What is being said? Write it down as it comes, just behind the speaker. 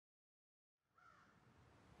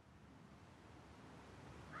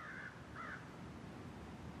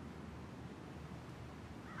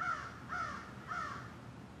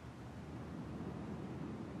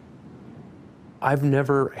I've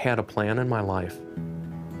never had a plan in my life.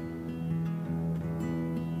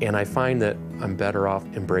 And I find that I'm better off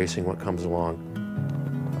embracing what comes along.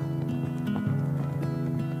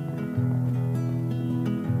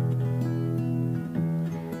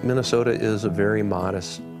 Minnesota is a very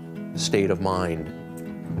modest state of mind.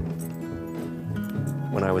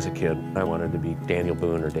 When I was a kid, I wanted to be Daniel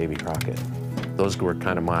Boone or Davy Crockett. Those were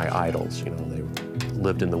kind of my idols, you know. They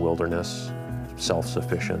lived in the wilderness,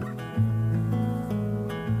 self-sufficient.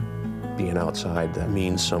 Being outside, that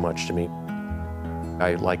means so much to me.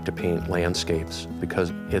 I like to paint landscapes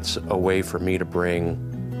because it's a way for me to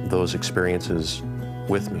bring those experiences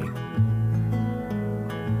with me.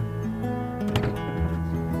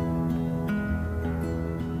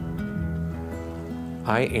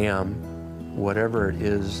 I am whatever it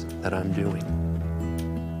is that I'm doing.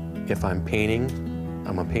 If I'm painting,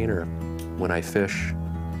 I'm a painter. When I fish,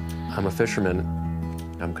 I'm a fisherman.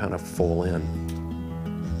 I'm kind of full in.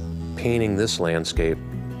 Painting this landscape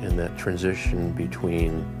and that transition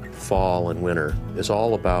between fall and winter is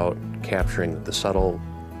all about capturing the subtle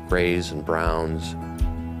grays and browns,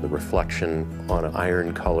 the reflection on an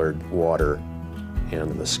iron-colored water,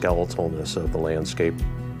 and the skeletalness of the landscape.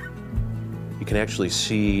 You can actually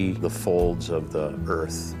see the folds of the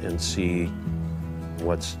earth and see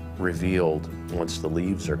what's revealed once the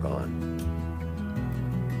leaves are gone.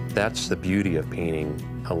 That's the beauty of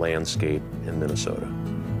painting a landscape in Minnesota.